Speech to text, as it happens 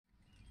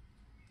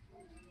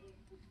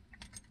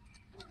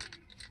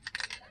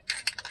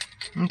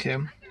Okay,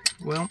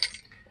 well,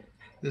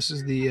 this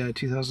is the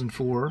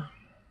 2004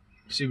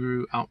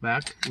 Subaru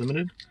Outback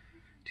Limited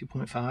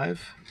 2.5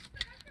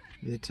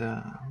 that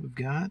we've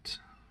got.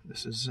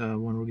 This is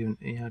one we're giving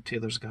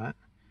Taylor's got.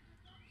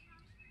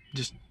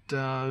 Just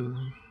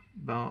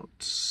about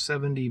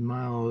 70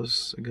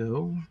 miles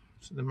ago.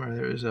 So the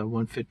there is a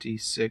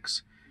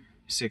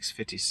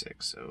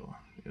 156,656. So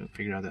you'll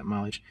figure out that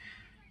mileage.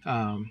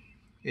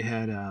 It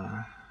had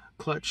a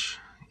clutch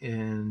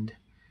and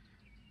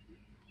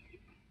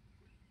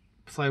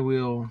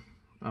flywheel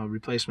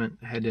replacement.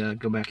 I had to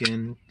go back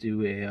in,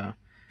 do a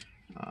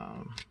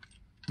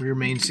rear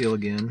main seal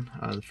again.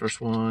 The first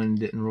one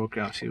didn't work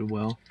out too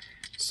well.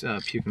 It's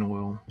puking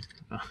oil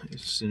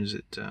as soon as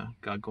it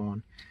got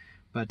going.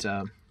 But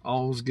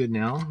all's good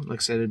now.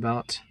 Like I said,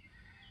 about,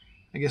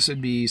 I guess it'd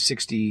be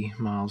 60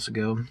 miles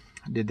ago,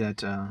 I did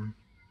that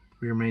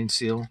rear main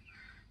seal.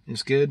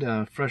 It's good.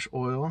 Fresh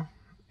oil,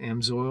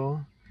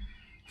 AMSOIL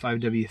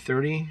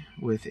 5W30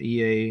 with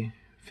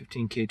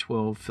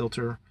Ea15K12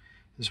 filter,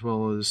 as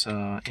well as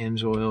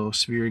AMSOIL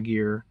Severe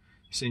Gear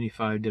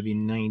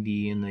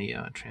 75W90 in the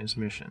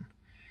transmission.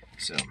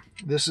 So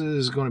this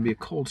is going to be a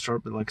cold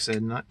start, but like I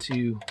said, not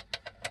too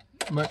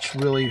much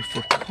really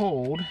for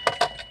cold.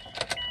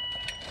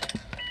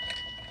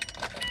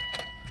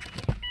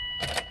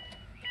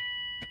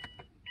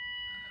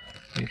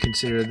 You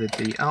consider that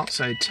the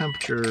outside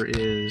temperature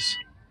is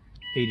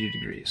 80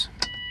 degrees.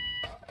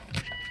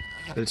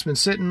 But it's been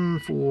sitting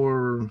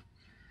for,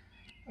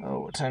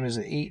 what time is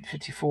it?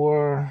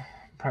 8:54,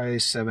 probably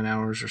 7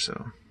 hours or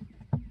so.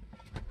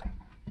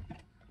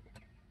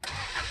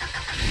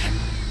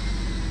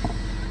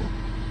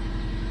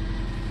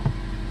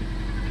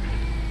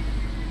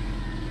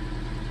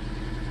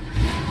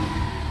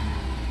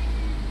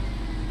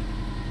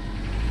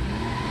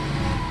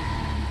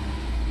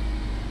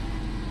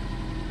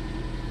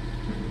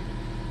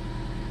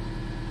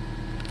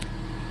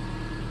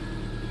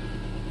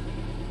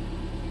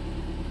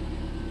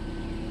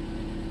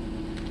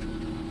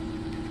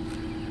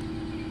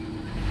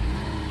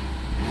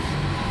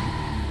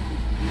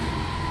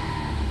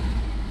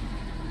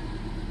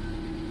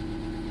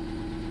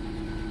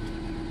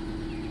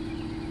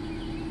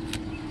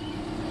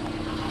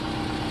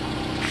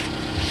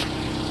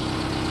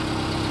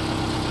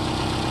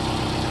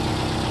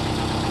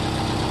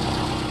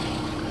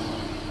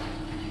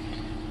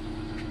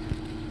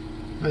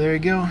 Well, there you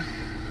go.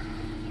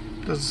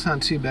 Doesn't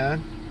sound too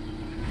bad.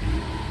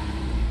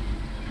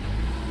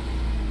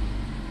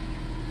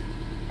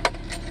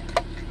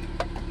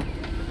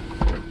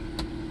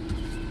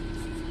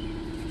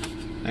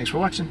 Thanks for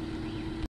watching.